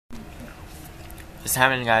What's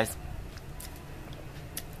happening, guys?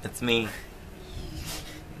 It's me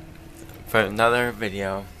for another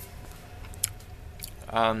video.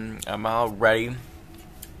 I'm all ready,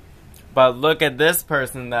 but look at this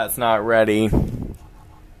person that's not ready.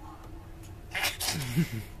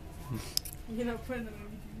 You're not putting them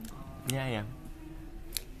in. Yeah.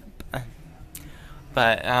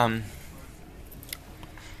 But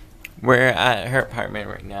we're at her apartment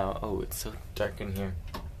right now. Oh, it's so dark in here.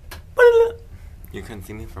 You couldn't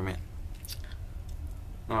see me from it.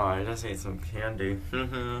 Oh, I just ate some candy.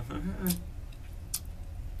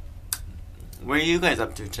 What are you guys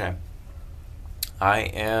up to today? I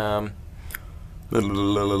am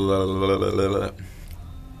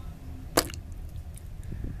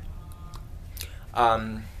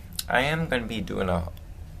gonna be doing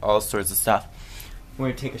all sorts of stuff. We're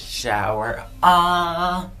gonna take a shower.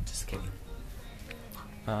 Just kidding.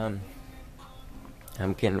 I'm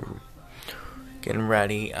getting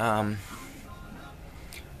ready. I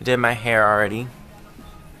did my hair already. You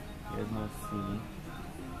guys want to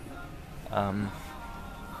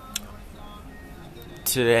see.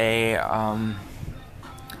 Today, I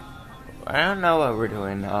don't know what we're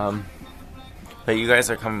doing. But you guys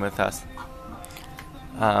are coming with us.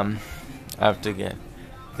 I have to get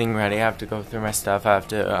thing ready. I have to go through my stuff. I have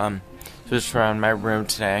to switch around my room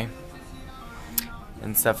today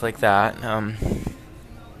and stuff like that.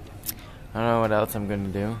 I don't know what else I'm gonna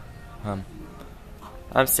do.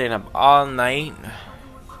 I'm staying up all night.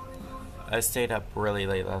 I stayed up really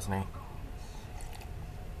late last night.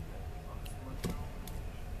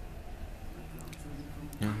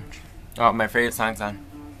 Oh, my favorite song's on.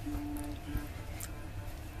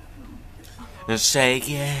 Just shake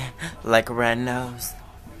it like a red nose.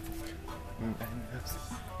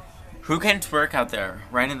 Who can twerk out there?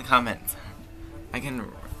 Write in the comments. I can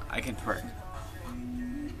twerk.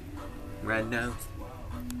 Red nose.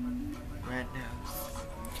 Red nose.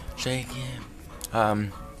 Shake it.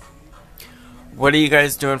 What are you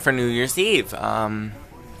guys doing for New Year's Eve?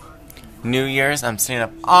 New Year's, I'm staying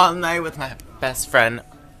up all night with my best friend.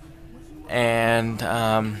 And,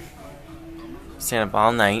 staying up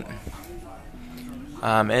all night.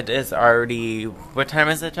 It is already, what time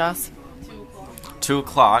is it, Joss? 2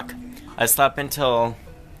 o'clock. I slept until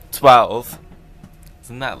 12.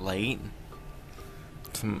 Isn't that late?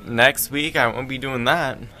 Next week, I won't be doing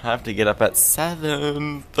that. I have to get up at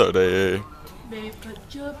 7:30. Babe, put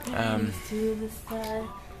your panties to the side.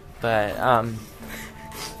 But,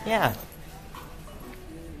 yeah.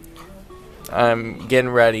 I'm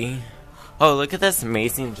getting ready. Oh, look at this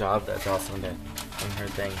amazing job that Jocelyn did on her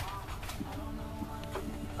thing.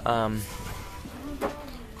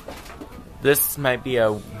 This might be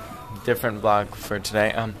a different vlog for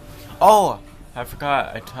today. Oh, I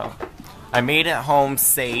forgot. I made it home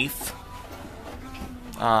safe.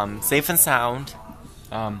 Safe and sound.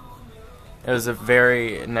 It was a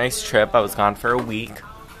very nice trip. I was gone for a week.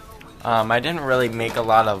 I didn't really make a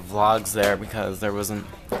lot of vlogs there because there wasn't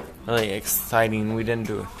really exciting. We didn't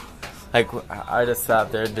do, like, I just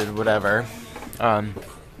sat there, did whatever.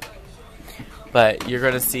 But you're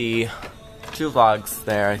gonna see 2 vlogs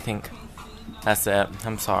there, I think. That's it.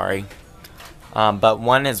 I'm sorry. But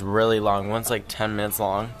one is really long. One's like 10 minutes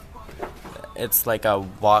long. It's like a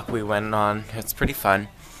walk we went on. It's pretty fun.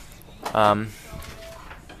 I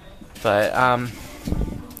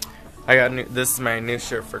got this is my new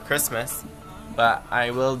shirt for Christmas. But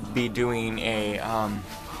I will be doing a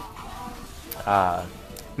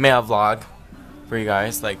mail vlog for you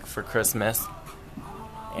guys, like for Christmas.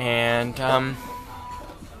 And I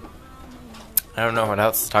don't know what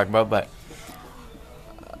else to talk about, but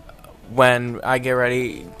when I get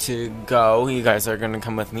ready to go, you guys are gonna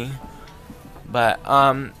come with me. But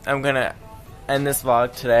I'm gonna end this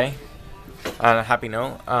vlog today on a happy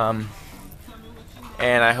note.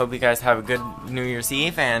 And I hope you guys have a good New Year's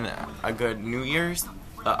Eve and a good New Year's.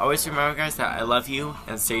 But always remember, guys, that I love you,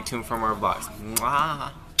 and stay tuned for more vlogs.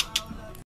 Mwah!